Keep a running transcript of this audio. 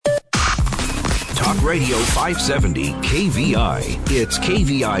Talk Radio 570 KVI. It's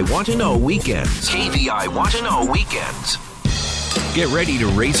KVI Want to Know Weekends. KVI Want to Know Weekends. Get ready to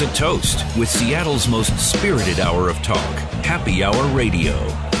raise a toast with Seattle's most spirited hour of talk, Happy Hour Radio.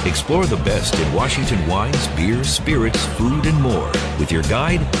 Explore the best in Washington wines, beers, spirits, food, and more with your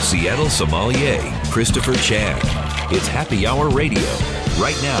guide, Seattle sommelier, Christopher Chan. It's Happy Hour Radio,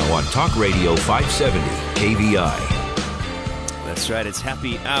 right now on Talk Radio 570 KVI. That's right, it's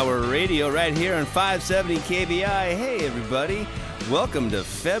Happy Hour Radio right here on 570 KVI. Hey, everybody. Welcome to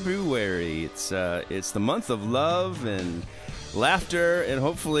February. It's the month of love and laughter, and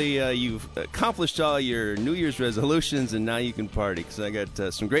hopefully you've accomplished all your New Year's resolutions, and now you can party, because I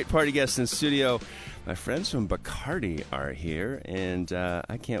got some great party guests in the studio. My friends from Bacardi are here, and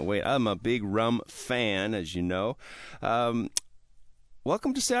I can't wait. I'm a big rum fan, as you know.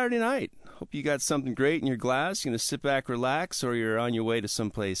 Welcome to Saturday night. Hope you got something great in your glass. You're going to sit back, relax, or you're on your way to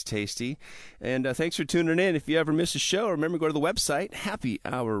someplace tasty. And thanks for tuning in. If you ever miss a show, remember, go to the website,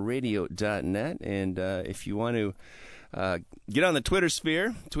 happyhourradio.net. And if you want to get on the Twitter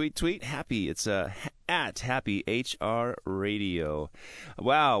sphere, tweet, happy. It's at Happy HR Radio.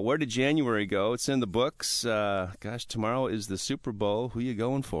 Wow, where did January go? It's in the books. Gosh, tomorrow is the Super Bowl. Who are you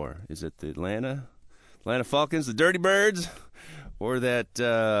going for? Is it the Atlanta Falcons, the Dirty Birds? Or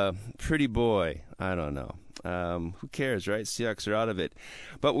that pretty boy? I don't know. Who cares, right? Seahawks are out of it.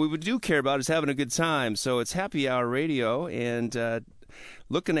 But what we do care about is having a good time. So it's Happy Hour Radio, and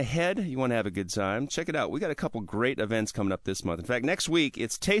looking ahead, you want to have a good time. Check it out. We got a couple great events coming up this month. In fact, next week,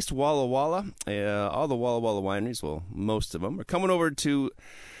 it's Taste Walla Walla. All the Walla Walla wineries, well, most of them, are coming over to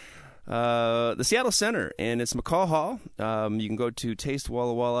the Seattle Center, and it's McCall Hall. You can go to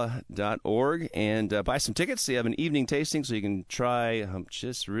tastewallawalla.org and buy some tickets. They have an evening tasting, so you can try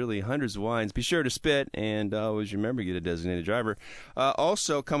just really hundreds of wines. Be sure to spit, and always remember, get a designated driver.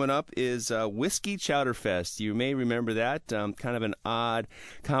 Also coming up is Whiskey Chowder Fest. You may remember that. Kind of an odd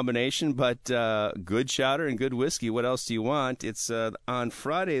combination, but good chowder and good whiskey. What else do you want? It's on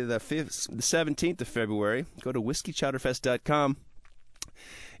Friday, the 17th of February. Go to whiskeychowderfest.com.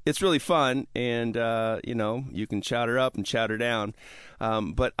 It's really fun, and, you can chowder up and chowder down.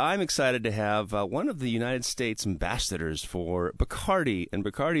 But I'm excited to have one of the United States ambassadors for Bacardi. And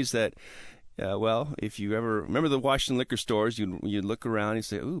Bacardi's that, if you ever remember the Washington liquor stores, you'd look around and you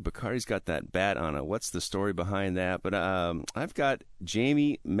say, ooh, Bacardi's got that bat on it. What's the story behind that? But I've got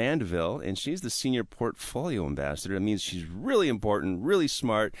Jamie Mandeville, and she's the senior portfolio ambassador. That means she's really important, really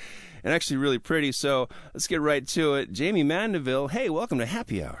smart, and actually really pretty. So let's get right to it. Jamie Mandeville, hey, welcome to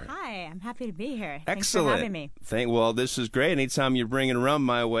Happy Hour. Hi, I'm happy to be here. Excellent. Thanks for having me. Well, this is great. Anytime you're bringing rum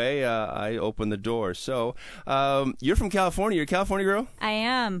my way, I open the door. So you're from California. You're a California girl? I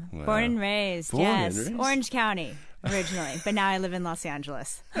am. Wow. Born and raised. Born yes. and raised? Orange County originally, but now I live in Los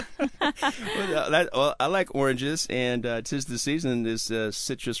Angeles. I like oranges, and 'tis the season. This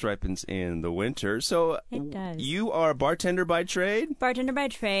citrus ripens in the winter. So It does. You are a bartender by trade? Bartender by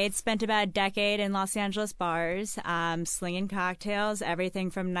trade. Spent about a decade in Los Angeles bars, slinging cocktails, everything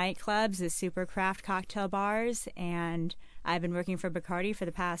from nightclubs to super craft cocktail bars, and I've been working for Bacardi for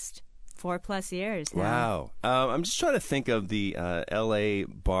the past 4+ years now. Wow. I'm just trying to think of the L.A.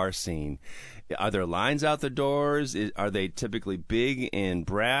 bar scene. Are there lines out the doors? Are they typically big and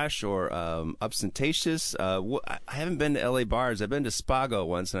brash or ostentatious? I haven't been to L.A. bars. I've been to Spago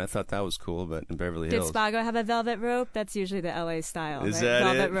once, and I thought that was cool, but in Beverly Hills. Did Spago have a velvet rope? That's usually the L.A. style. Is right? that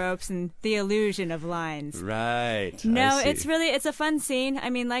velvet it? ropes and the illusion of lines. Right. No, I see. it's a fun scene. I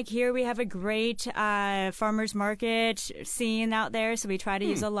mean, like here we have a great farmers market scene out there, so we try to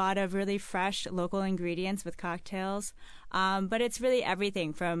use a lot of really fresh local ingredients with cocktails. But it's really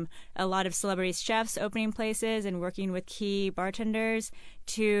everything from a lot of celebrity chefs opening places and working with key bartenders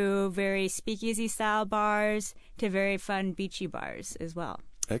to very speakeasy style bars to very fun beachy bars as well.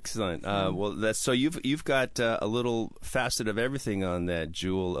 Excellent. So you've got a little facet of everything on that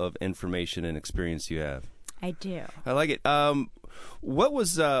jewel of information and experience you have. I do. I like it.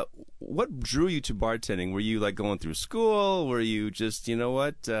 What drew you to bartending? Were you like going through school? Were you just,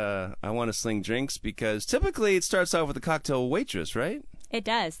 I want to sling drinks? Because typically it starts off with a cocktail waitress, right? It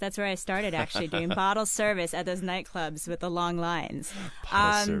does. That's where I started, actually, doing bottle service at those nightclubs with the long lines.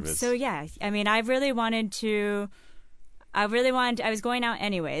 Bottle service. So, yeah, I mean, I was going out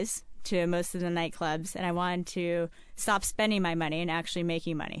anyways to most of the nightclubs, and I wanted to stop spending my money and actually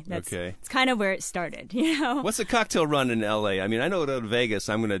making money. It's kind of where it started, What's a cocktail run in L.A.? I mean, I know to go to Vegas,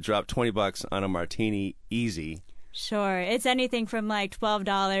 I'm going to drop $20 on a martini easy. Sure. It's anything from like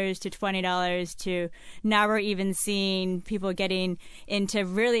 $12 to $20 to now we're even seeing people getting into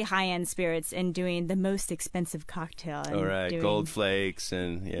really high-end spirits and doing the most expensive cocktail. And All right, doing... gold flakes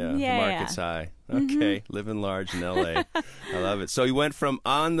and the market's high. Okay, living large in L.A. I love it. So you went from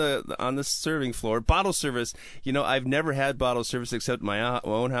on the serving floor, bottle service. You know, I've never had bottle service except my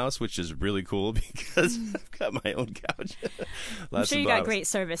own house, which is really cool because I've got my own couch. I'm sure you got great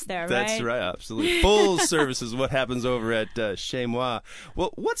service there, right? That's right, absolutely. Full service is what happens over at Chez Moi.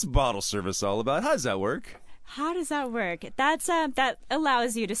 Well, what's bottle service all about? How does that work? How does that work? That's that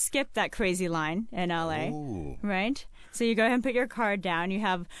allows you to skip that crazy line in LA, right? So you go ahead and put your card down. You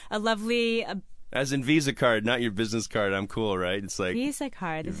have a lovely... As in Visa card, not your business card. I'm cool, right? It's like Visa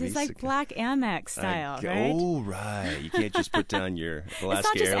card. This is like Black Amex style, right? Oh, right. You can't just put down your Alaska It's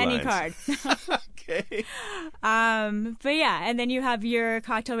not just Airlines. any card. Okay. But yeah, and then you have your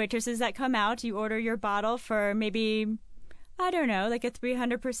cocktail waitresses that come out. You order your bottle for maybe, I don't know, like a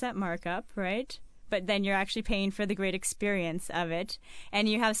 300% markup, right? But then you're actually paying for the great experience of it. And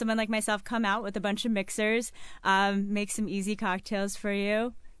you have someone like myself come out with a bunch of mixers, make some easy cocktails for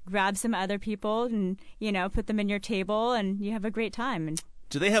you. Grab some other people and, you know, put them in your table and you have a great time. And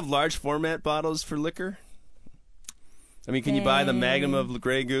do they have large format bottles for liquor? I mean, can you buy the Magnum of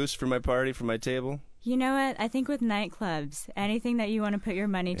Grey Goose for my party, for my table? You know what? I think with nightclubs, anything that you want to put your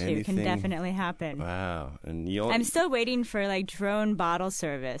money to can definitely happen. Wow. And I'm still waiting for like drone bottle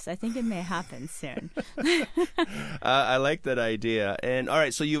service. I think it may happen soon. I like that idea. And all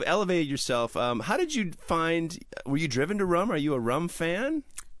right, so you've elevated yourself. How did you find, were you driven to rum? Are you a rum fan?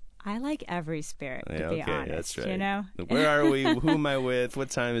 I like every spirit, to be honest. That's right. You know? Where are we? Who am I with? What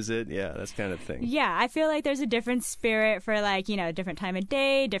time is it? Yeah, that's kind of thing. Yeah, I feel like there's a different spirit for like, you know, a different time of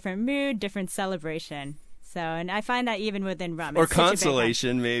day, different mood, different celebration. So, and I find that even within rum. Or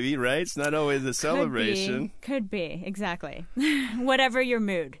consolation, maybe, right? It's not always a celebration. Could be, exactly. Whatever your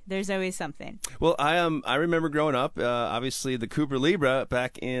mood, there's always something. Well, I remember growing up, obviously the Cuba Libre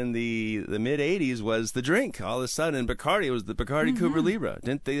back in the mid-'80s was the drink. All of a sudden, Bacardi was the Bacardi Cuba Libre.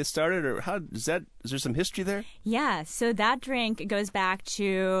 Didn't they start it? Or how is that? Is there some history there? Yeah, so that drink goes back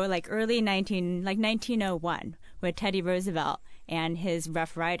to like early 1901 with Teddy Roosevelt and his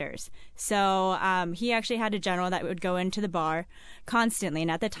Rough Riders. So he actually had a general that would go into the bar constantly.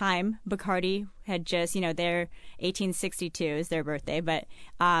 And at the time, Bacardi had just, you know, their 1862 is their birthday, but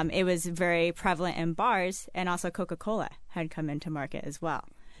it was very prevalent in bars, and also Coca-Cola had come into market as well.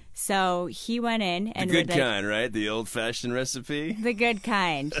 So he went in and the good kind, right? The old-fashioned recipe. The good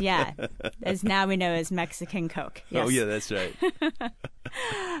kind, yeah, as now we know as Mexican Coke. Yes. Oh yeah, that's right.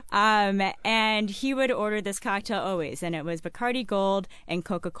 And he would order this cocktail always, and it was Bacardi Gold and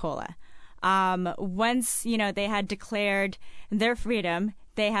Coca-Cola. Once they had declared their freedom,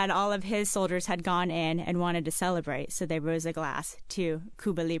 they had all of his soldiers had gone in and wanted to celebrate, so they rose a glass to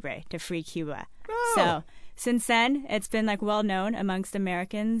Cuba Libre, to free Cuba. Oh. So since then, it's been like well known amongst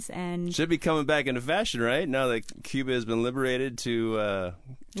Americans, and should be coming back into fashion, right? Now that Cuba has been liberated to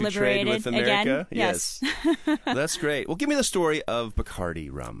trade with America. Again? Yes. That's great. Well, give me the story of Bacardi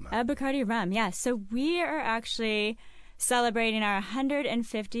rum. Bacardi rum, yeah. So we are actually celebrating our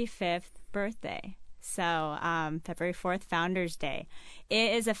 155th birthday. So February 4th, Founders Day.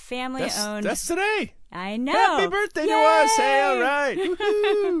 It is a family-owned... That's today. I know. Happy birthday to us. Hey, all right.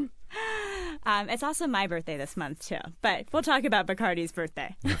 Woo-hoo. It's also my birthday this month, too. But we'll talk about Bacardi's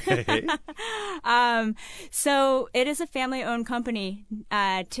birthday. Okay. So it is a family-owned company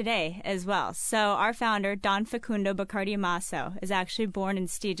today as well. So our founder, Don Facundo Bacardi Masso, is actually born in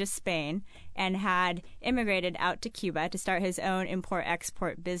Stege, Spain, and had immigrated out to Cuba to start his own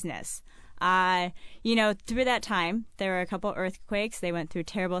import-export business. Through that time, there were a couple earthquakes. They went through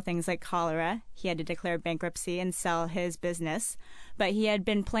terrible things like cholera. He had to declare bankruptcy and sell his business. But he had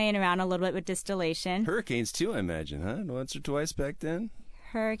been playing around a little bit with distillation. Hurricanes, too, I imagine, huh? Once or twice back then?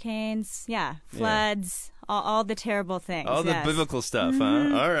 Hurricanes, yeah. Floods, all the terrible things. All the biblical stuff, huh?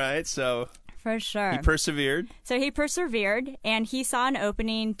 All right, so... For sure. He persevered. So he persevered, and he saw an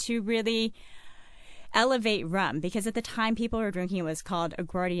opening to really... elevate rum, because at the time people were drinking it was called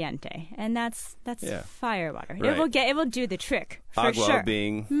aguardiente, and that's fire water. Right. It will do the trick for Agua sure.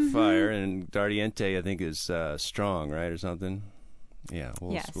 being fire, and Dardiente I think is strong, right, or something. Yeah,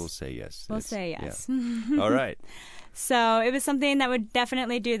 we'll say yes. We'll say yes. Yeah. All right. So it was something that would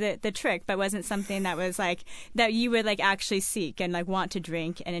definitely do the trick, but wasn't something that was like that you would like actually seek and like want to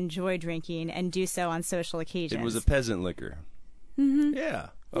drink and enjoy drinking and do so on social occasions. It was a peasant liquor. Mm-hmm. Yeah.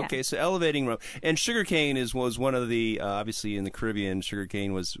 Okay, Yeah. so elevating rum. And sugarcane was one of the, obviously in the Caribbean,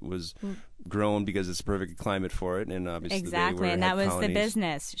 sugarcane was grown because it's a perfect climate for it. And obviously Exactly, and had that was colonies. the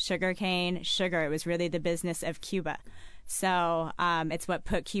business. Sugarcane, sugar. It was really the business of Cuba. So it's what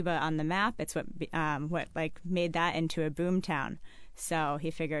put Cuba on the map. It's what made that into a boom town. So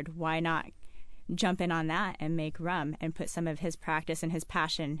he figured, why not jump in on that and make rum and put some of his practice and his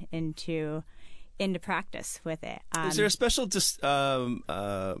passion into practice with it. Is there a special fermenter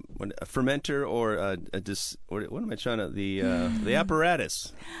or what am I trying to the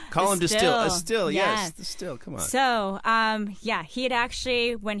apparatus? Call him distill. A still, yes, the still. Come on. So, he had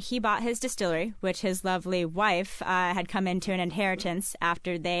actually, when he bought his distillery, which his lovely wife had come into an inheritance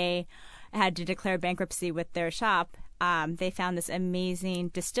after they had to declare bankruptcy with their shop. They found this amazing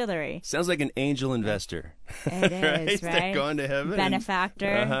distillery. Sounds like an angel investor. It is, right? They're going to heaven.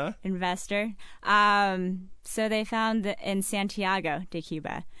 Benefactor, investor. So they found in Santiago de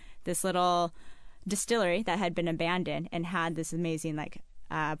Cuba this little distillery that had been abandoned and had this amazing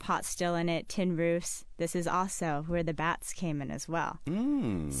pot still in it, tin roofs. This is also where the bats came in as well.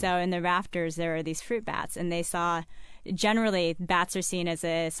 So in the rafters there are these fruit bats, and they saw, generally bats are seen as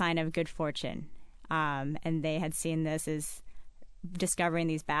a sign of good fortune. And they had seen this as discovering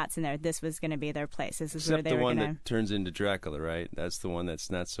these bats, and this was going to be their place. This is where they were going to. The one that turns into Dracula, right? That's the one that's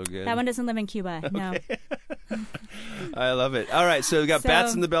not so good. That one doesn't live in Cuba. No. I love it. All right, so we got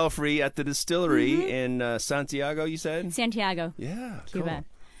bats in the belfry at the distillery in Santiago. You said Santiago. Yeah, Cuba. Cool.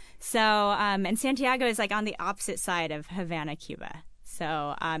 So, and Santiago is on the opposite side of Havana, Cuba.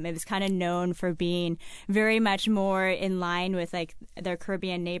 So it was kind of known for being very much more in line with their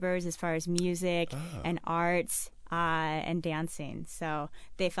Caribbean neighbors as far as music and arts and dancing. So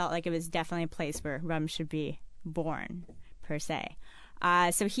they felt like it was definitely a place where rum should be born, per se.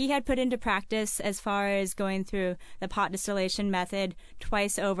 So he had put into practice as far as going through the pot distillation method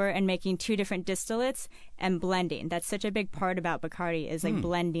twice over and making 2 different distillates and blending. That's such a big part about Bacardi is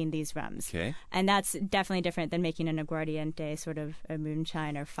blending these rums. Okay. And that's definitely different than making an aguardiente, sort of a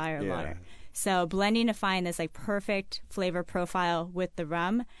moonshine or fire water. So blending to find this perfect flavor profile with the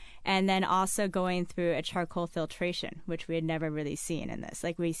rum, and then also going through a charcoal filtration, which we had never really seen in this.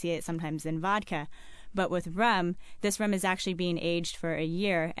 We see it sometimes in vodka. But with rum, this rum is actually being aged for a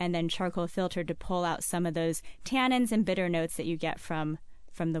year and then charcoal filtered to pull out some of those tannins and bitter notes that you get from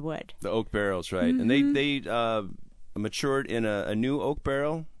the wood. The oak barrels, right? And they matured in a new oak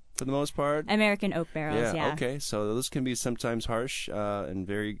barrel for the most part? American oak barrels, yeah. Okay, so those can be sometimes harsh and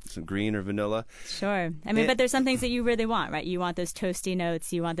very green or vanilla. Sure. I mean, but there's some things that you really want, right? You want those toasty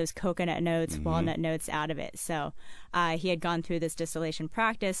notes, you want those coconut notes, walnut notes out of it. So he had gone through this distillation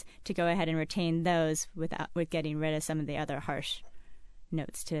practice to go ahead and retain those with getting rid of some of the other harsh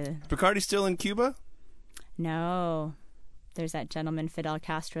notes to... Bacardi still in Cuba? No. There's that gentleman, Fidel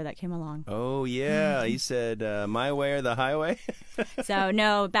Castro, that came along. Oh, yeah. He said, my way or the highway? So,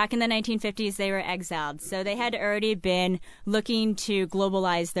 no, back in the 1950s, they were exiled. So they had already been looking to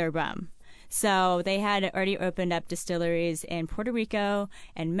globalize their rum. So they had already opened up distilleries in Puerto Rico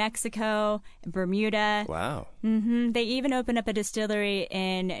and Mexico, Bermuda. Wow. They even opened up a distillery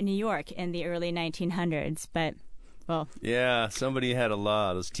in New York in the early 1900s, but... Well, yeah, somebody had a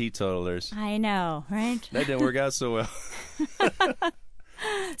law, those teetotalers. I know, right? That didn't work out so well.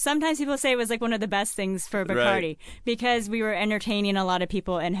 Sometimes people say it was one of the best things for Bacardi because we were entertaining a lot of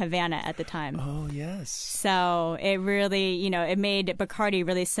people in Havana at the time. Oh, yes. So it really, it made Bacardi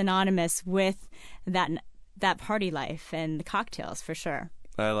really synonymous with that party life and the cocktails for sure.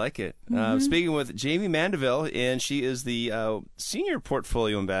 I like it. Speaking with Jamie Mandeville, and she is the senior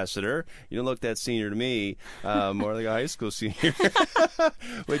portfolio ambassador. You don't look that senior to me, more like a high school senior,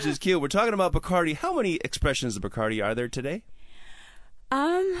 which is cute. We're talking about Bacardi. How many expressions of Bacardi are there today?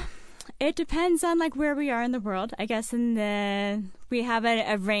 It depends on where we are in the world. I guess we have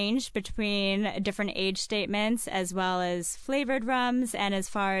a range between different age statements as well as flavored rums, and as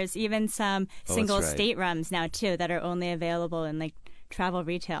far as even some single state rums now too that are only available in travel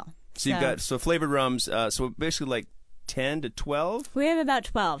retail. So you've got flavored rums. So basically 10 to 12? We have about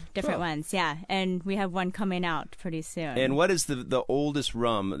 12 different ones, yeah. And we have one coming out pretty soon. And what is the oldest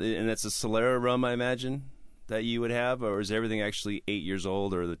rum? And it's a Solera rum, I imagine, that you would have? Or is everything actually 8 years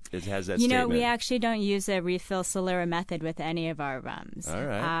old, or it has that statement? We actually don't use a refill Solera method with any of our rums. All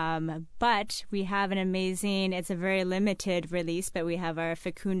right. But we have an amazing, it's a very limited release, but we have our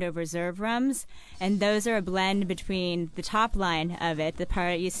Facundo Reserve rums. And those are a blend between, the top line of it, the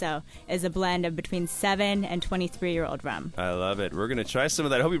Paraíso, is a blend of between 7 and 23-year-old rum. I love it. We're going to try some of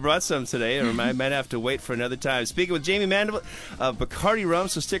that. I hope you brought some today, or I might have to wait for another time. Speaking with Jamie Mandeville of Bacardi Rum,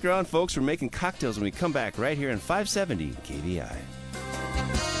 so stick around, folks. We're making cocktails when we come back right here on 570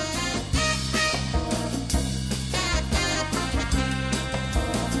 KVI.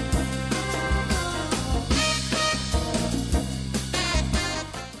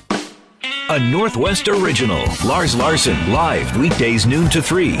 A Northwest original. Lars Larson, live weekdays noon to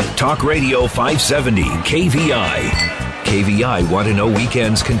 3. Talk Radio 570, KVI. KVI Want to Know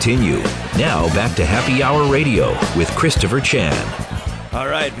Weekends continue. Now back to Happy Hour Radio with Christopher Chan. All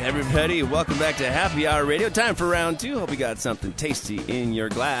right, everybody, welcome back to Happy Hour Radio. Time for round two. Hope you got something tasty in your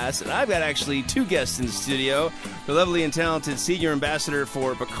glass. And I've got actually two guests in the studio. The lovely and talented senior ambassador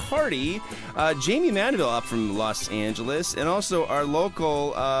for Bacardi, Jamie Mandeville, up from Los Angeles, and also our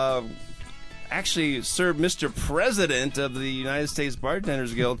local, actually, Sir Mr. President of the United States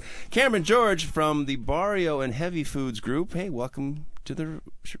Bartenders Guild, Cameron George from the Barrio and Heavy Foods Group. Hey, welcome to the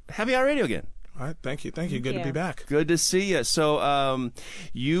Happy Hour Radio again. All right, thank you. Good to be back. Good to see you. So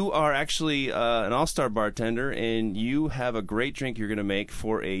you are actually an all-star bartender, and you have a great drink you're going to make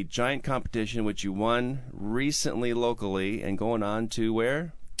for a giant competition, which you won recently locally, and going on to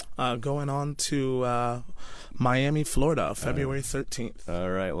where? Going on to Miami, Florida, February 13th. All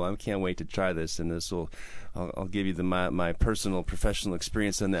right. Well, I can't wait to try this, and this will... I'll give you my personal, professional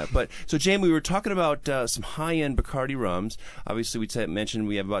experience on that. But so, Jamie, we were talking about some high-end Bacardi rums. Obviously, we mentioned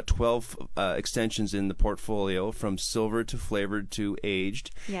we have about 12 extensions in the portfolio, from silver to flavored to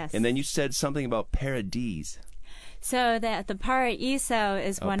aged. Yes. And then you said something about Paradis. So the Paraíso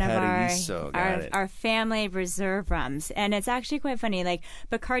is one of our family reserve rums. And it's actually quite funny. Like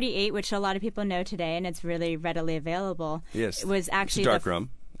Bacardi 8, which a lot of people know today, and it's really readily available. Yes. Was actually it's a dark rum.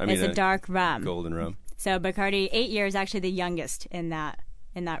 It's a dark rum. Golden rum. So Bacardi 8 year is actually the youngest in that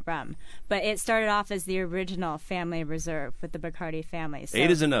rum. But it started off as the original family reserve with the Bacardi family. So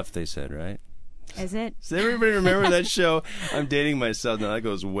 8 is enough, they said, right? Is it? Does everybody remember that show? I'm dating myself now. That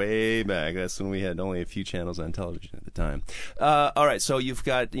goes way back. That's when we had only a few channels on television at the time. All right, so you've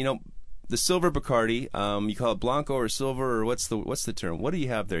got, the silver Bacardi. You call it Blanco or silver, or what's the term? What do you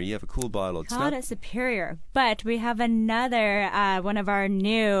have there? You have a cool bottle. Call it a Superior. But we have another, one of our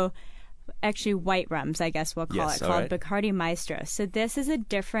new... actually white rums, I guess we'll call it, called Bacardi Maestro. So this is a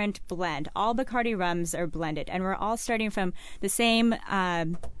different blend. All Bacardi rums are blended, and we're all starting from the same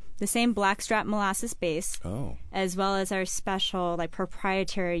blackstrap molasses base, as well as our special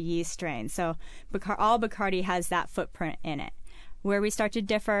proprietary yeast strain. So all Bacardi has that footprint in it. Where we start to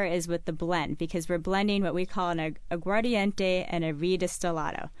differ is with the blend, because we're blending what we call an aguardiente and a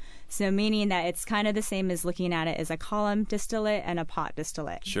redistillado. So meaning that it's kind of the same as looking at it as a column distillate and a pot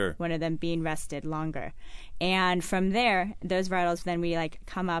distillate. Sure. One of them being rested longer. And from there, those varietals, then we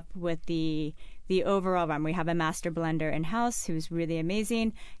come up with the overall rum. We have a master blender in-house who's really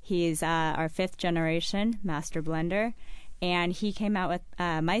amazing. He's our 5th generation master blender. And he came out with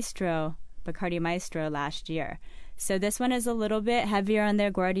Bacardi Maestro last year. So this one is a little bit heavier on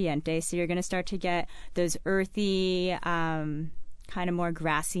the aguardiente, so you're going to start to get those earthy, kind of more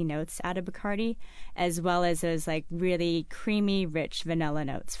grassy notes out of Bacardi, as well as those really creamy, rich vanilla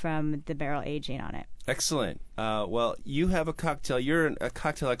notes from the barrel aging on it. Excellent. Well, you have a cocktail. You're a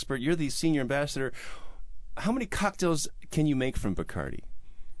cocktail expert. You're the senior ambassador. How many cocktails can you make from Bacardi?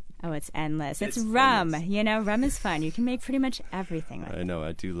 Oh, it's endless. It's rum. Endless. Rum is fun. You can make pretty much everything with it. I know.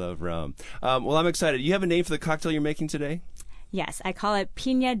 I do love rum. Well, I'm excited. You have a name for the cocktail you're making today? Yes, I call it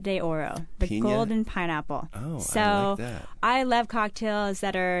Piña de Oro, the golden pineapple. Oh, so I like that. I love cocktails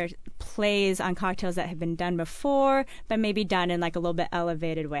that are plays on cocktails that have been done before, but maybe done in a little bit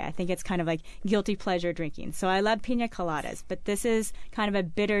elevated way. I think it's kind of like guilty pleasure drinking. So I love piña coladas, but this is kind of a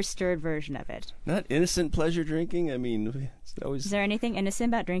bitter stirred version of it. Not innocent pleasure drinking? I mean, it's always... Is there anything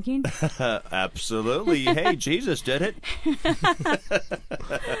innocent about drinking? Absolutely. Hey, Jesus did it.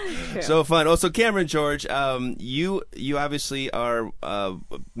 So fun. Also, Cameron George, you obviously are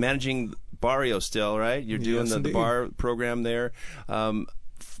managing Barrio still, right? You're doing the bar program there.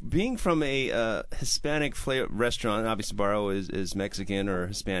 Being from a Hispanic restaurant, obviously Barrio is Mexican or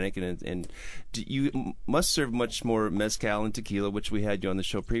Hispanic, and you must serve much more mezcal and tequila, which we had you on the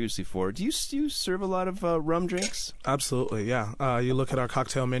show previously for. Do you serve a lot of rum drinks? Absolutely, yeah. You look at our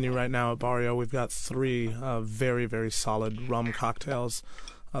cocktail menu right now at Barrio, we've got 3 very, very solid rum cocktails.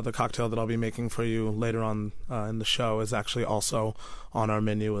 The cocktail that I'll be making for you later on in the show is actually also on our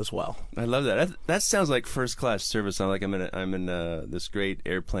menu as well. I love that. That sounds like first class service. Sounds like I'm in this great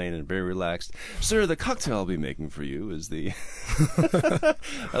airplane and very relaxed. Sir, the cocktail I'll be making for you is the.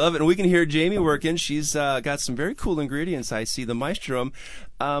 I love it, and we can hear Jamie working. She's got some very cool ingredients. I see the Maestro.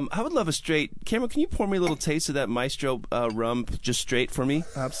 I would love a straight. Cameron, can you pour me a little taste of that Maestro rum just straight for me?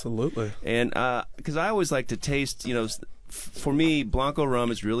 Absolutely. And because I always like to taste, for me, Blanco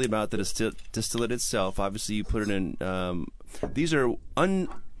rum is really about the distillate itself. Obviously, you put it in. These are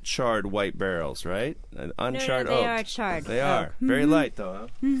uncharred white barrels, right? Uncharred No, they oak. are charred. They are. Mm-hmm. Very light, though, huh?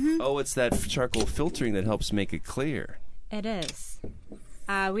 Mm-hmm. Oh, it's that charcoal filtering that helps make it clear. It is.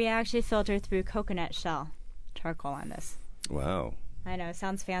 We actually filter through coconut shell charcoal on this. Wow. I know, it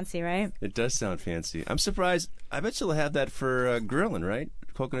sounds fancy, right? It does sound fancy. I'm surprised. I bet you'll have that for grilling, right?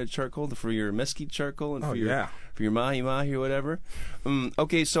 Coconut charcoal for your mesquite charcoal and for your mahi-mahi or whatever.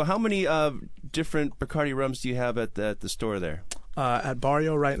 Okay, so how many different Bacardi rums do you have at the store there? At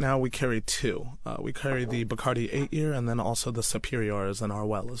Barrio right now we carry 2. We carry the Bacardi 8-year and then also the Superior is in our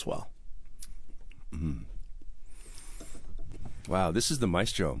well as well. Mm. Wow, this is the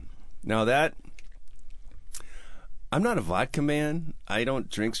Maestro. Now that... I'm not a vodka man. I don't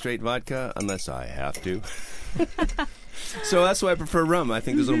drink straight vodka unless I have to. So that's why I prefer rum. I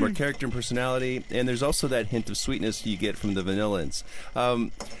think there's a little more character and personality, and there's also that hint of sweetness you get from the vanillins.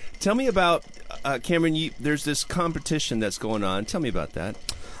 Tell me about, Cameron, there's this competition that's going on. Tell me about that.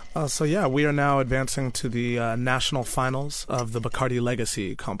 We are now advancing to the national finals of the Bacardi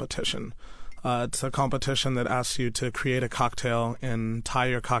Legacy competition. It's a competition that asks you to create a cocktail and tie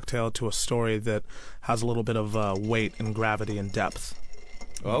your cocktail to a story that has a little bit of weight and gravity and depth.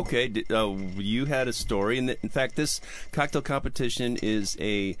 Okay, you had a story. In fact, this cocktail competition is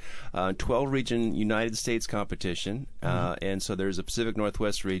a 12-region United States competition, and so there's a Pacific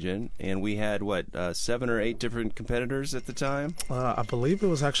Northwest region, and we had, 7 or 8 different competitors at the time? I believe it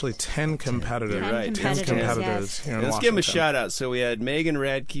was actually 10 competitors. 10 competitors yes. here in Let's Washington. give them a shout-out. So we had Megan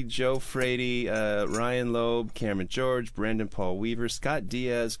Radke, Joe Frady, Ryan Loeb, Cameron George, Brendan Paul Weaver, Scott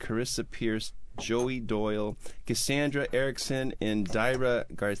Diaz, Carissa Pierce, Joey Doyle, Cassandra Erickson, and Dyra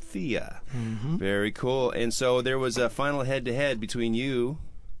Garcia. Mm-hmm. Very cool. And so there was a final head-to-head between you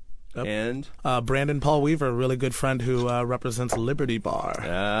and... Brandon Paul Weaver, a really good friend who represents Liberty Bar.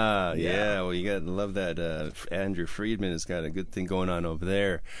 Ah, yeah. Well, you got to love that. Andrew Friedman has got a good thing going on over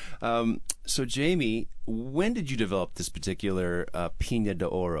there. So, Jamie, when did you develop this particular Piña de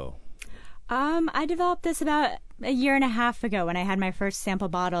Oro? I developed this about a year and a half ago when I had my first sample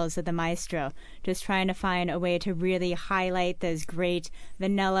bottles of the Maestro, just trying to find a way to really highlight those great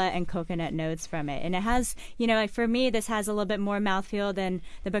vanilla and coconut notes from it. And it has, for me, this has a little bit more mouthfeel than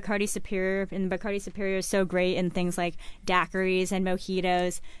the Bacardi Superior, and the Bacardi Superior is so great in things like daiquiris and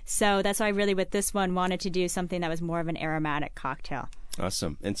mojitos. So that's why I really, with this one, wanted to do something that was more of an aromatic cocktail.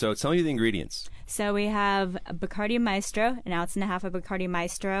 Awesome. And so tell me the ingredients. So we have Bacardi Maestro, 1.5 ounces of Bacardi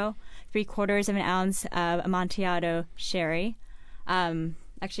Maestro, 3/4 of an ounce of Amontillado sherry.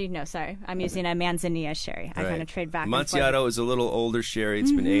 Actually, no, sorry. I'm using a Manzanilla sherry. I kind of trade back and forth. Amontillado is a little older sherry.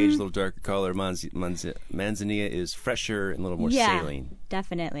 It's been aged, a little darker color. Manzanilla is fresher and a little more saline.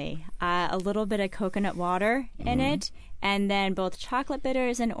 Definitely. A little bit of coconut water in it, and then both chocolate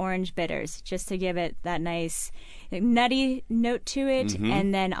bitters and orange bitters, just to give it that nice nutty note to it,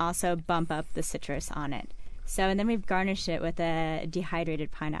 and then also bump up the citrus on it. So, and then we've garnished it with a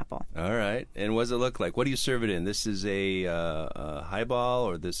dehydrated pineapple. All right. And what does it look like? What do you serve it in? This is a highball,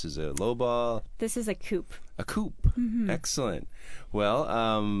 or this is a lowball? This is a coupe. A coupe. Excellent. Well,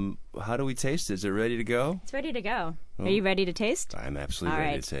 how do we taste it? Is it ready to go? It's ready to go. Are you ready to taste? I'm absolutely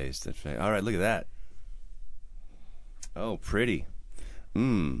ready to taste. That's right. All right, look at that. Oh, pretty.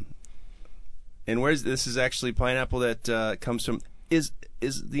 And this is actually pineapple that comes from... Is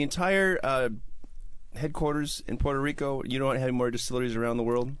the entire... headquarters in Puerto Rico? You don't have any more distilleries around the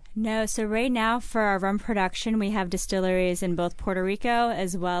world? No. So right now for our rum production, we have distilleries in both Puerto Rico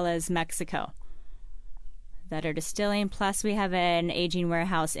as well as Mexico that are distilling. Plus we have an aging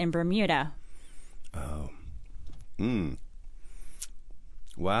warehouse in Bermuda. Oh.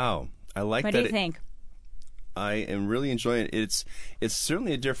 Wow. I like that. What do you think? I am really enjoying it. It's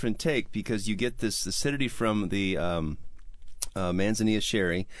certainly a different take because you get this acidity from the Manzanilla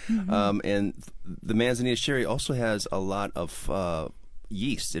sherry, and the Manzanilla sherry also has a lot of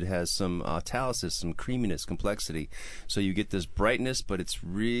yeast. It has some autolysis, some creaminess, complexity. So you get this brightness, but it's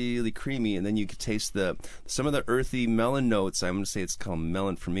really creamy, and then you can taste some of the earthy melon notes. I'm going to say it's called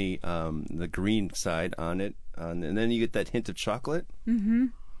melon for me, the green side on it, and then you get that hint of chocolate.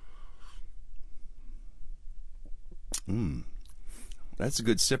 That's a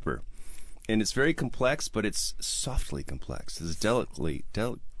good sipper. And it's very complex, but it's softly complex. It's delicately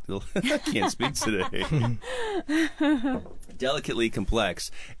I can't speak today. Delicately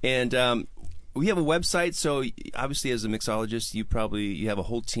complex. And we have a website, so obviously as a mixologist, you have a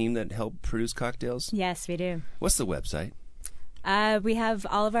whole team that help produce cocktails? Yes, we do. What's the website? We have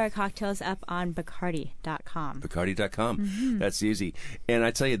all of our cocktails up on Bacardi.com. Bacardi.com. That's easy. And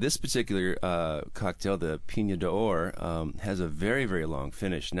I tell you, this particular cocktail, the Piña de Oro, has a very, very long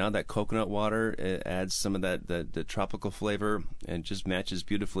finish. Now that coconut water adds some of that the tropical flavor and just matches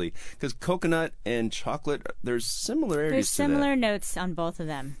beautifully. Because coconut and chocolate, there's similarities There's to similar notes on both of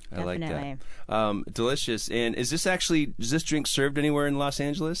them. that. Definitely. I like that. Delicious. And is this drink served anywhere in Los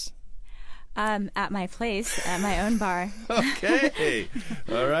Angeles? At my place, at my own bar. Okay.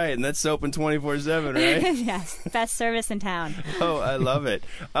 All right. And that's open 24/7, right? Yes. Best service in town. Oh, I love it.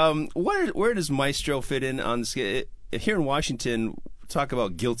 Where does Maestro fit in on the scale? Here in Washington, talk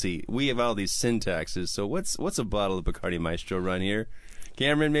about guilty. We have all these sin taxes. So what's a bottle of Bacardi Maestro run here?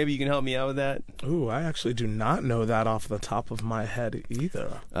 Cameron, maybe you can help me out with that. Ooh, I actually do not know that off the top of my head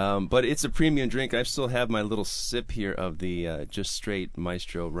either. But it's a premium drink. I still have my little sip here of the just straight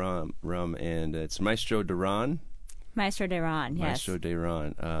Maestro rum, and it's Maestro de Ron. Maestro de Ron, yes. Maestro de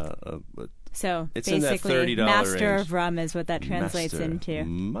Ron. So it's in that basically, $30 master range. of rum is what that translates Master, into.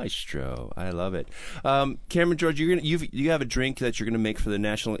 Maestro, I love it. Cameron, George, you have a drink that you're gonna make for the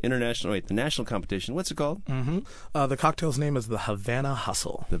national competition. What's it called? The cocktail's name is the Havana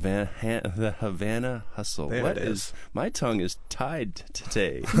Hustle. The Havana Hustle. There What it is? is. My tongue is tied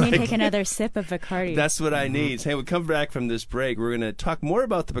today. You need to take another sip of Bacardi. That's what I need. Hey, we come back from this break. We're going to talk more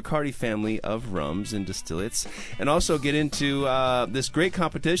about the Bacardi family of rums and distillates, and also get into this great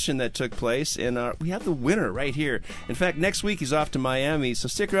competition that took place. And we have the winner right here. In fact, next week he's off to Miami. So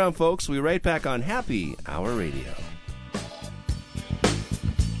stick around, folks. We'll be right back on Happy Hour Radio.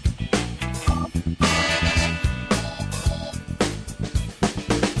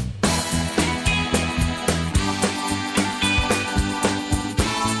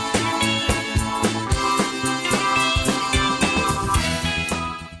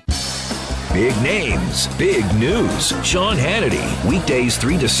 Big names, big news. Sean Hannity, weekdays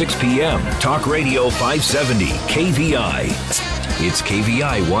 3 to 6 p.m. Talk Radio 570, KVI. It's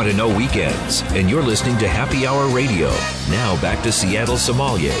KVI Want to Know Weekends, and you're listening to Happy Hour Radio. Now back to Seattle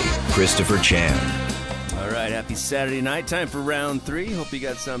sommelier, Christopher Chan. All right, happy Saturday night. Time for round 3. Hope you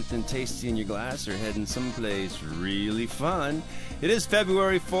got something tasty in your glass or heading someplace really fun. It is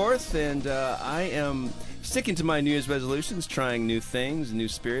February 4th, and I am sticking to my New Year's resolutions, trying new things, new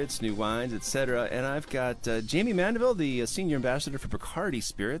spirits, new wines, etc. And I've got Jamie Mandeville, the senior ambassador for Bacardi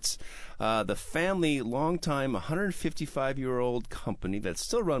Spirits, the family, longtime 155-year-old company that's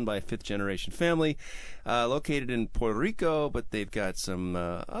still run by a fifth-generation family, located in Puerto Rico, but they've got some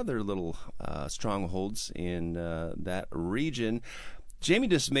other little strongholds in that region. Jamie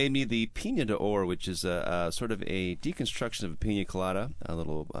just made me the Piña de Oro, which is a sort of a deconstruction of a piña colada, a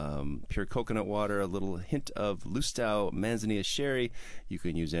little pure coconut water, a little hint of Lustau Manzanilla sherry. You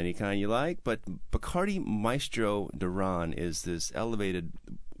can use any kind you like, but Bacardi Maestro de Ron is this elevated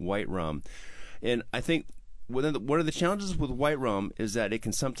white rum. And I think one of the challenges with white rum is that it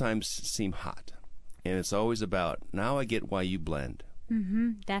can sometimes seem hot. And it's always about, now I get why you blend.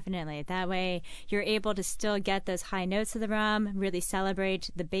 Definitely. That way you're able to still get those high notes of the rum, really celebrate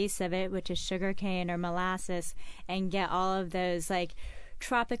the base of it, which is sugarcane or molasses, and get all of those like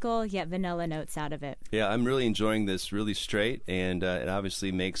tropical yet vanilla notes out of it. Yeah, I'm really enjoying this really straight, and it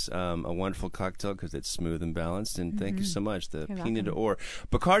obviously makes a wonderful cocktail because it's smooth and balanced. And thank you so much. The Piña de Oro.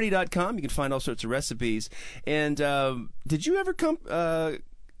 Bacardi.com, you can find all sorts of recipes. And did you ever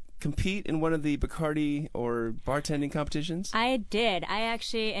compete in one of the Bacardi or bartending competitions? I did. I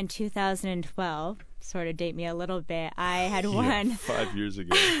actually, in 2012, sort of date me a little bit, I had won. 5 years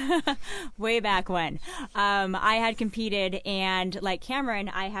ago. Way back when. I had competed, and like Cameron,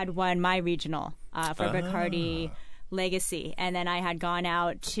 I had won my regional for Bacardi Legacy. And then I had gone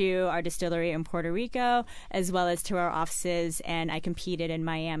out to our distillery in Puerto Rico, as well as to our offices, and I competed in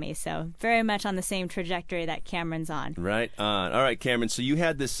Miami. So very much on the same trajectory that Cameron's on. Right on. All right, Cameron. So you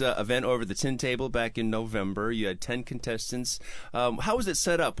had this event over the Tin Table back in November. You had 10 contestants. How was it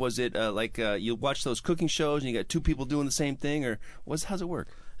set up? Was it like you watch those cooking shows and you got 2 people doing the same thing, or how's it work?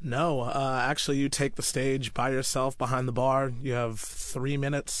 No, actually you take the stage by yourself behind the bar. You have 3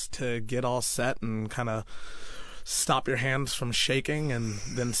 minutes to get all set and kind of stop your hands from shaking, and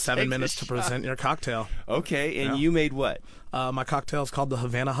then 7 minutes to present your cocktail. Okay, and you made what? My cocktail is called the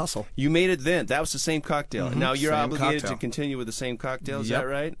Havana Hustle. You made it then. That was the same cocktail. Now you're Same obligated cocktail. to continue with the same cocktail. Is that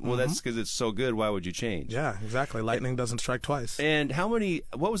right? Well, that's because it's so good. Why would you change? Yeah, exactly. Lightning doesn't strike twice. And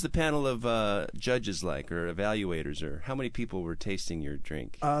what was the panel of judges like, or evaluators, or how many people were tasting your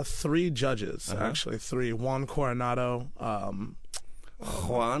drink? 3 judges, actually. 3. Juan Coronado.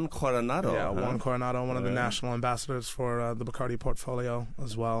 Juan Coronado. Yeah, Juan Coronado, one of the national ambassadors for the Bacardi portfolio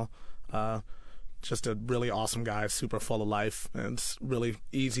as well. just a really awesome guy, super full of life, and it's really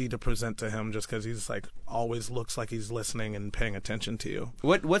easy to present to him just because he's like always looks like he's listening and paying attention to you.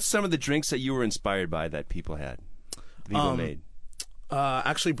 What's some of the drinks that you were inspired by that people had? People made.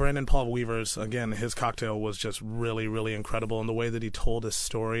 Actually, Brandon Paul Weaver's, again, his cocktail was just really, really incredible. And the way that he told his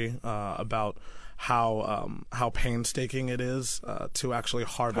story about how painstaking it is to actually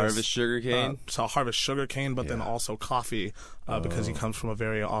harvest sugarcane. Harvest sugarcane, but then also coffee because he comes from a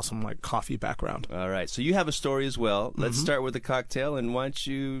very awesome like coffee background. All right, so you have a story as well. Let's start with the cocktail, and why don't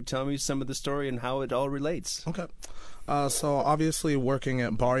you tell me some of the story and how it all relates? Okay. So obviously working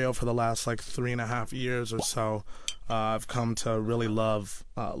at Barrio for the last like 3.5 years or so, I've come to really love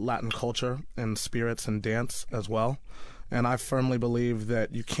Latin culture and spirits and dance as well. And I firmly believe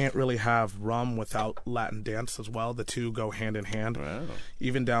that you can't really have rum without Latin dance as well. The two go hand in hand,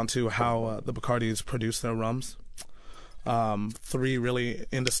 even down to how the Bacardis produce their rums. 3 really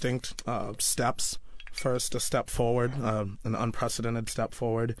indistinct steps. First, a step forward, an unprecedented step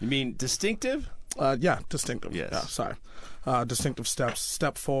forward. You mean distinctive? Yeah, distinctive. Yes. Yeah, sorry. Distinctive steps.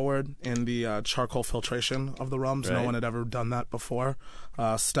 Step forward in the charcoal filtration of the rums. Right. No one had ever done that before.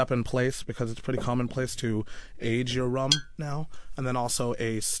 Step in place, because it's pretty commonplace to age your rum now. And then also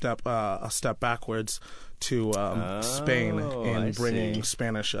a step backwards to Spain in bringing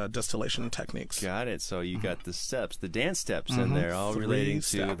Spanish distillation techniques. Got it. So you got the steps, the dance steps in there, all 3 relating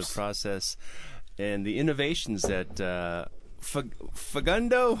steps. to the process and the innovations that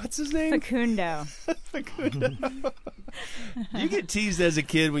Facundo, what's his name? Facundo. Facundo. You get teased as a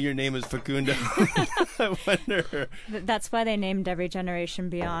kid when your name is Facundo. I wonder. That's why they named every generation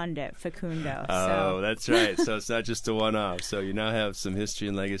beyond it Facundo. Oh, that's right. So it's not just a one-off. So you now have some history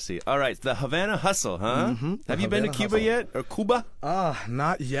and legacy. All right, the Havana Hustle, huh? Have you been to Cuba yet? Or Cuba?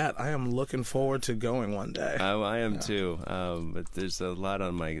 Not yet. I am looking forward to going one day. I am too. But there's a lot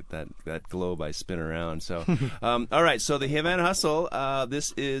on my that globe I spin around. So, all right. So the Havana Hustle.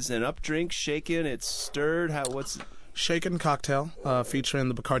 This is an up drink, shaken. It's stirred. What's shaken cocktail featuring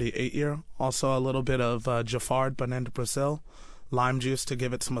the Bacardi 8-year. Also a little bit of Jafard Banana de Brazil, lime juice to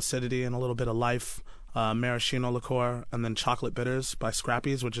give it some acidity and a little bit of life, maraschino liqueur, and then chocolate bitters by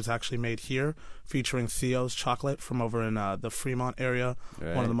Scrappy's, which is actually made here, featuring Theo's chocolate from over in the Fremont area.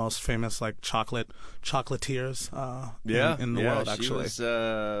 Right. One of the most famous like chocolatiers in the world. Actually, she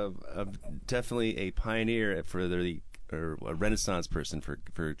was definitely a pioneer for or a renaissance person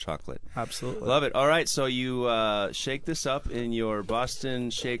for chocolate. Absolutely. Love it. All right, so you shake this up in your Boston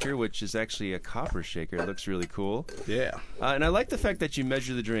shaker, which is actually a copper shaker. It looks really cool. Yeah. And I like the fact that you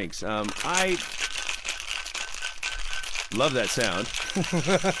measure the drinks. I love that sound.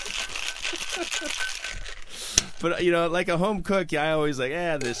 But, like a home cook, I always like,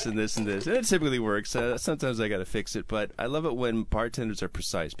 this and this and this. And it typically works. Sometimes I got to fix it. But I love it when bartenders are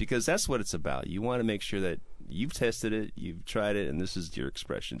precise, because that's what it's about. You want to make sure that you've tested it, you've tried it, and this is your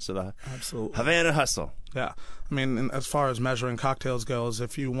expression. So the Absolutely. Havana Hustle. Yeah. I mean, as far as measuring cocktails goes,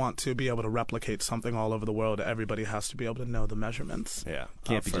 if you want to be able to replicate something all over the world, everybody has to be able to know the measurements. Yeah.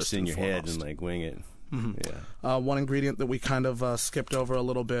 Can't be just in your head and like wing it. Yeah. One ingredient that we kind of skipped over a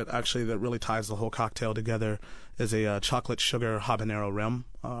little bit, actually, that really ties the whole cocktail together is a chocolate sugar habanero rim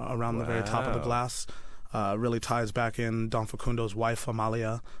around the very top of the glass. Really ties back in Don Facundo's wife,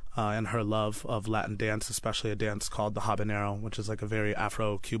 Amalia, and her love of Latin dance, especially a dance called the habanero, which is like a very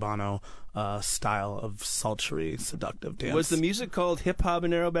Afro-Cubano style of sultry, seductive dance. Was the music called hip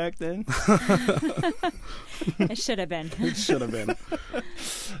habanero back then? It should have been. It should have been.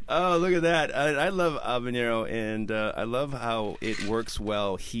 Oh, look at that. I love habanero, and I love how it works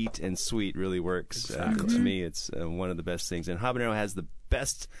well. Heat and sweet really works. Exactly. To me, it's one of the best things. And habanero has the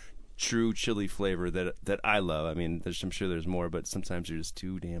best true chili flavor that I love. I mean, I'm sure there's more, but sometimes they're just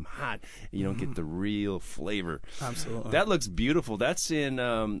too damn hot, and you don't get the real flavor. Absolutely. That looks beautiful. That's in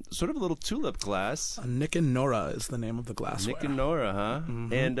sort of a little tulip glass. Nick and Nora is the name of the glassware. Nick and Nora, huh?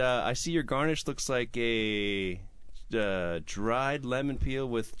 Mm-hmm. And I see your garnish looks like a dried lemon peel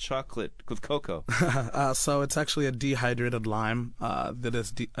with cocoa. So it's actually a dehydrated lime that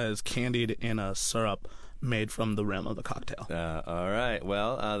is candied in a syrup made from the rim of the cocktail. All right.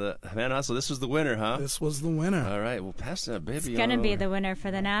 Well, the Havana Hustle, this was the winner, huh? This was the winner. All right. Well, pass that baby. It's going to be the winner for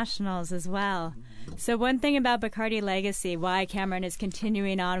the Nationals as well. So one thing about Bacardi Legacy, why Cameron is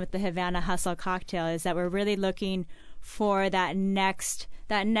continuing on with the Havana Hustle cocktail, is that we're really looking for that next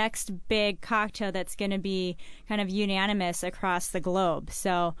big cocktail that's going to be kind of unanimous across the globe.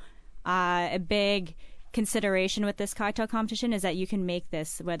 So a big consideration with this cocktail competition is that you can make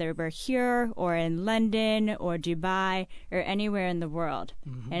this whether we're here or in London or Dubai or anywhere in the world.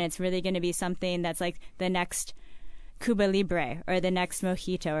 Mm-hmm. And it's really going to be something that's like the next Cuba Libre or the next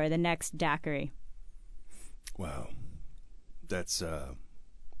Mojito or the next daiquiri. Wow. That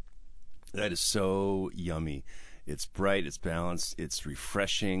is so yummy. It's bright, it's balanced, it's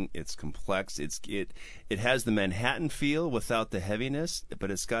refreshing, it's complex. It has the Manhattan feel without the heaviness,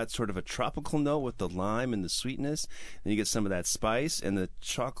 but it's got sort of a tropical note with the lime and the sweetness. And you get some of that spice, and the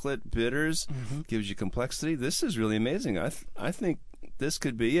chocolate bitters gives you complexity. This is really amazing. I think this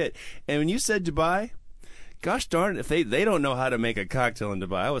could be it. And when you said Dubai, gosh darn it, if they don't know how to make a cocktail in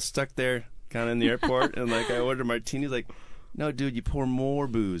Dubai. I was stuck there kind of in the airport, and I ordered martinis, no, dude, you pour more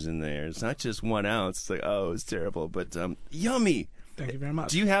booze in there. It's not just 1 ounce. It's it's terrible, but yummy. Thank you very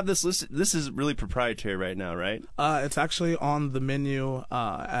much. Do you have this list? This is really proprietary right now, right? It's actually on the menu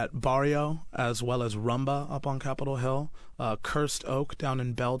at Barrio, as well as Rumba up on Capitol Hill, Cursed Oak down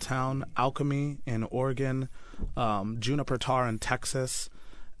in Belltown, Alchemy in Oregon, Juniper Tar in Texas,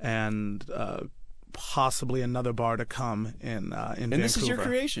 and possibly another bar to come in Vancouver. And this is your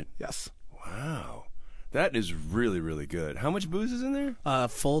creation? Yes. Wow. That is really, really good. How much booze is in there?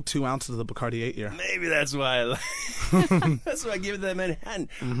 Full 2 ounces of the Bacardi 8-year. Maybe that's why that's why I give it that Manhattan.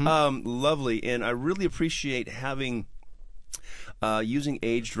 Lovely, and I really appreciate having using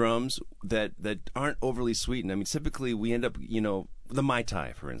aged rums that aren't overly sweetened. I mean, typically we end up, the Mai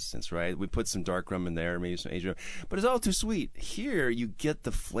Tai, for instance, right? We put some dark rum in there, maybe some aged rum, but it's all too sweet. Here, you get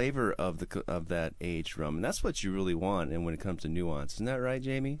the flavor of that aged rum, and that's what you really want. And when it comes to nuance, isn't that right,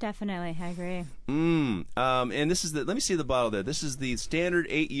 Jamie? Definitely, I agree. And this is let me see the bottle there. This is the standard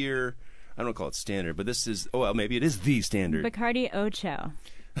 8-year. I don't call it standard, but this is. Oh well, maybe it is the standard. Bacardi Ocho.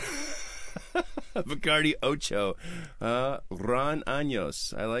 Bacardi Ocho, Ron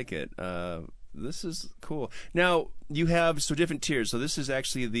Años. I like it. This is cool. Now, you have different tiers. So this is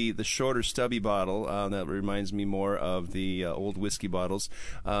actually the shorter, stubby bottle. That reminds me more of the old whiskey bottles.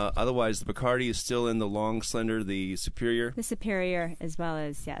 Otherwise, the Bacardi is still in the long, slender, the Superior. The Superior, as well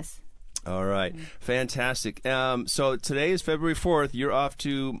as, yes. All right. Fantastic. So today is February 4th. You're off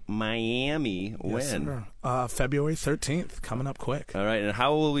to Miami. Yes, when? Sir. February 13th, coming up quick. All right. And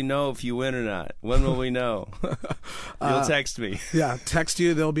how will we know if you win or not? When will we know? You'll text me. Yeah, text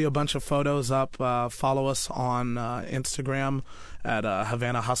you. There'll be a bunch of photos up. Follow us on Instagram at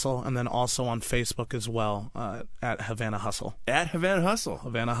Havana Hustle, and then also on Facebook as well at Havana Hustle. At Havana Hustle.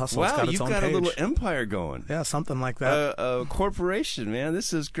 Havana Hustle. Wow, got you've got page. A little empire going. Yeah, something like that. A corporation, man.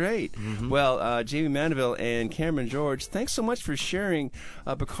 This is great. Well, Jamie Mandeville and Cameron George, thanks so much for sharing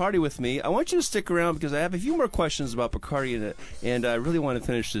Bacardi with me. I want you to stick around because I have a few more questions about Bacardi, and I really want to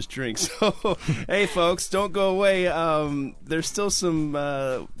finish this drink. So, hey, folks, don't go away. There's still some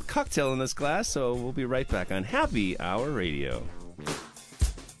cocktail in this glass, so we'll be right back on Happy Hour Radio.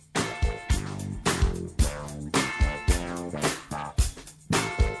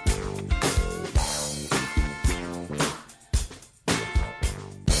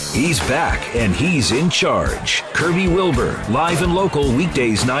 He's back, and he's in charge. Kirby Wilbur, live and local,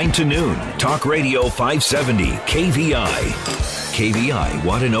 weekdays 9 to noon. Talk Radio 570, KVI. KVI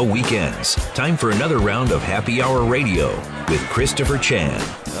Want to Know Weekends. Time for another round of Happy Hour Radio with Christopher Chan.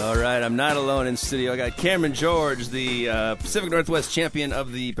 All right, I'm not alone in studio. I got Cameron George, the Pacific Northwest champion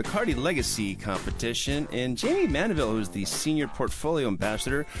of the Bacardi Legacy competition, and Jamie Mandeville, who's the senior portfolio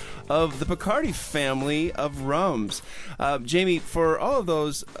ambassador of the Bacardi family of rums. Jamie, for all of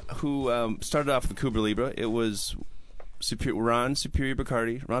those who started off with Cuba Libre, it was Ron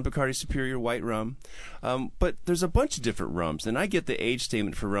Bacardi Superior White Rum. But there's a bunch of different rums, and I get the age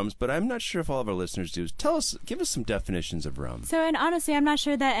statement for rums, but I'm not sure if all of our listeners do. Give us some definitions of rum. So, and honestly, I'm not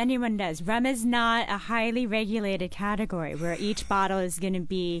sure that anyone does. Rum is not a highly regulated category where each bottle is going to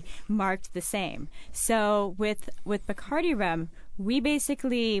be marked the same. So with Bacardi rum, we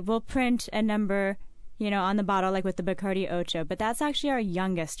basically will print a number, on the bottle, like with the Bacardi Ocho, but that's actually our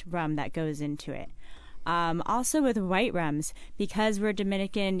youngest rum that goes into it. Also with white rums, because we're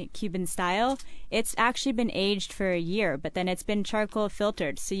Dominican Cuban style, it's actually been aged for a year, but then it's been charcoal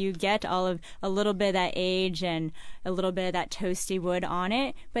filtered. So you get a little bit of that age and a little bit of that toasty wood on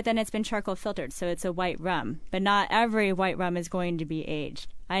it, but then it's been charcoal filtered. So it's a white rum, but not every white rum is going to be aged.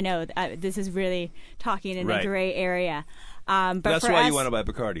 I know this is really talking in a gray area. But that's why you want to buy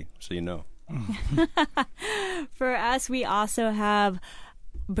Bacardi, so you know. For us, we also have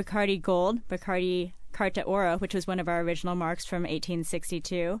Bacardi Gold, Bacardi Carta Oro, which was one of our original marks from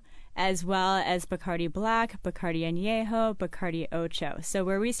 1862, as well as Bacardi Black, Bacardi Añejo, Bacardi Ocho. So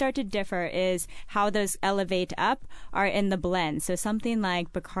where we start to differ is how those elevate up are in the blend. So something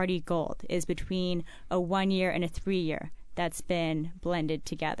like Bacardi Gold is between a 1 year and a 3 year that's been blended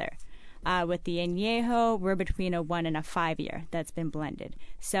together. With the Añejo, we're between a 1 and a 5 year that's been blended.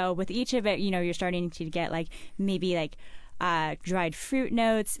 So with each of it, you're starting to get maybe dried fruit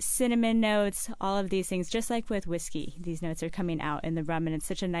notes, cinnamon notes, all of these things, just like with whiskey. These notes are coming out in the rum, and it's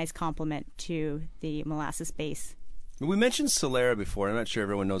such a nice complement to the molasses base. We mentioned Solera before. I'm not sure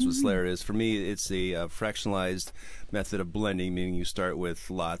everyone knows what Solera is. For me, it's a fractionalized method of blending, meaning you start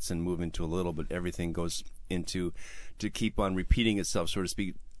with lots and move into a little, but everything goes into to keep on repeating itself, so to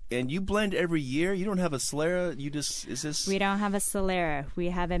speak. And you blend every year? You don't have a Solera? We don't have a Solera. We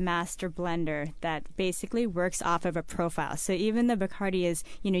have a master blender that basically works off of a profile. So even the Bacardi is,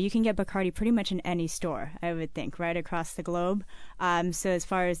 you can get Bacardi pretty much in any store, I would think, right across the globe. So as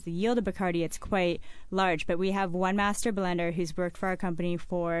far as the yield of Bacardi, it's quite large. But we have one master blender who's worked for our company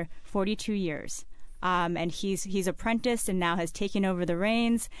for 42 years. And he's apprenticed and now has taken over the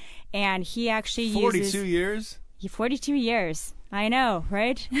reins. And he actually 42 years? 42 years. I know,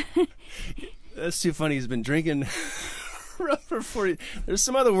 right? That's too funny. He's been drinking for 40. There's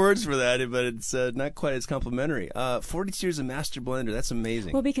some other words for that, but it's not quite as complimentary. 42 years of master blender. That's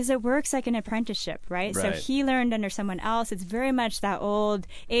amazing. Well, because it works like an apprenticeship, right? So he learned under someone else. It's very much that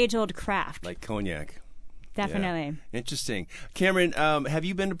age-old craft. Like cognac. Definitely. Yeah. Interesting. Cameron, have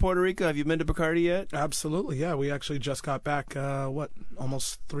you been to Puerto Rico? Have you been to Bacardi yet? Absolutely, yeah. We actually just got back,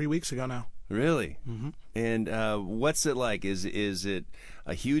 almost 3 weeks ago now. Really? Mm-hmm. And what's it like? Is it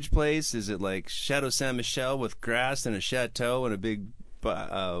a huge place? Is it like Chateau Saint Michel with grass and a chateau and a big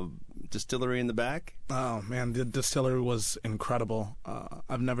distillery in the back? Oh, man, the distillery was incredible.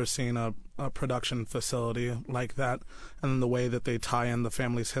 I've never seen a production facility like that. And then the way that they tie in the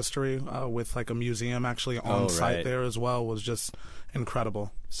family's history with like a museum actually on site there as well was just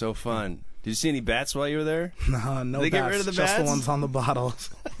incredible. So fun. Did you see any bats while you were there? No Did they bats. Get rid of the just bats? The ones on the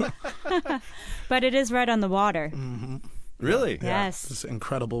bottles. But it is right on the water. Mm-hmm. Really? Yeah. Yes. This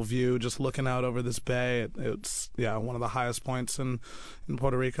incredible view, just looking out over this bay. It's one of the highest points in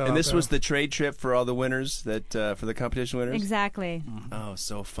Puerto Rico. And this was the trade trip for all the winners, for the competition winners? Exactly. Oh,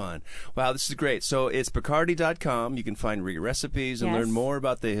 so fun. Wow, this is great. So it's Bacardi.com. You can find recipes and learn more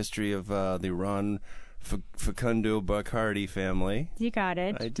about the history of the Ron Facundo Bacardi family. You got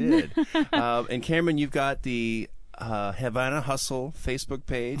it. I did. And Cameron, you've got the Havana Hustle Facebook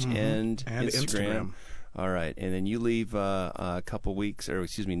page and Instagram. All right, and then you leave a couple weeks,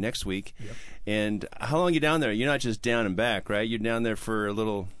 next week. Yep. And how long are you down there? You're not just down and back, right? You're down there for a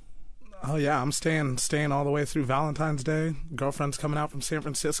little. Oh yeah, I'm staying all the way through Valentine's Day. Girlfriend's coming out from San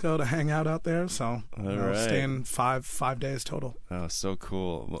Francisco to hang out there, so staying 5 days total. Oh, so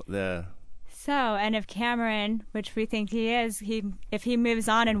cool. So, and if Cameron, which we think he is, if he moves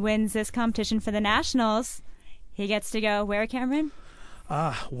on and wins this competition for the Nationals, he gets to go where, Cameron?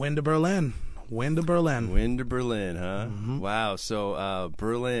 Win to Berlin. Win to Berlin. Win to Berlin, huh? Mm-hmm. Wow. So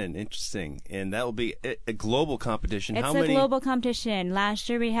Berlin, interesting. And that will be a global competition. It's a global competition. Last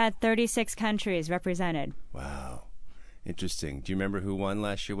year we had 36 countries represented. Wow. Interesting. Do you remember who won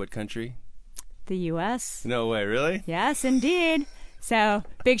last year? What country? The U.S. No way. Really? Yes, indeed. So,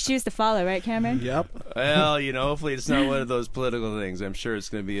 big shoes to follow, right, Cameron? Yep. Well, hopefully it's not one of those political things. I'm sure it's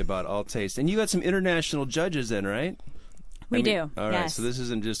going to be about all taste. And you got some international judges then, right? We do. All right, so this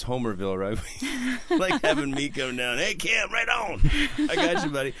isn't just Homerville, right? Like having me come down. Hey, Cam, right on. I got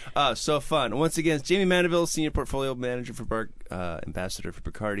you, buddy. So fun. Once again, it's Jamie Mandeville, Senior Portfolio Manager for Ambassador for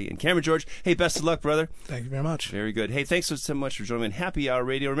Bacardi, and Cameron George. Hey, best of luck, brother. Thank you very much. Very good. Hey, thanks so much for joining me on Happy Hour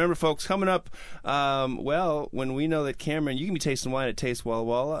Radio. Remember, folks, coming up, when we know that Cameron, you can be tasting wine at Taste Walla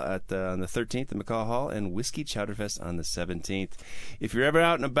Walla on the 13th at McCaw Hall, and Whiskey Chowderfest on the 17th. If you're ever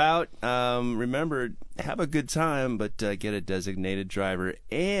out and about, remember, have a good time, but get a designated driver.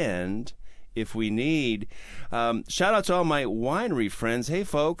 And if we need, shout out to all my winery friends. Hey,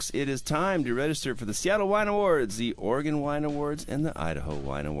 folks, it is time to register for the Seattle Wine Awards, the Oregon Wine Awards, and the Idaho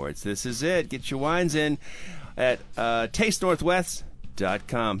Wine Awards. This is it. Get your wines in at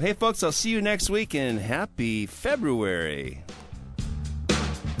tastenorthwest.com. Hey, folks, I'll see you next week, and happy February.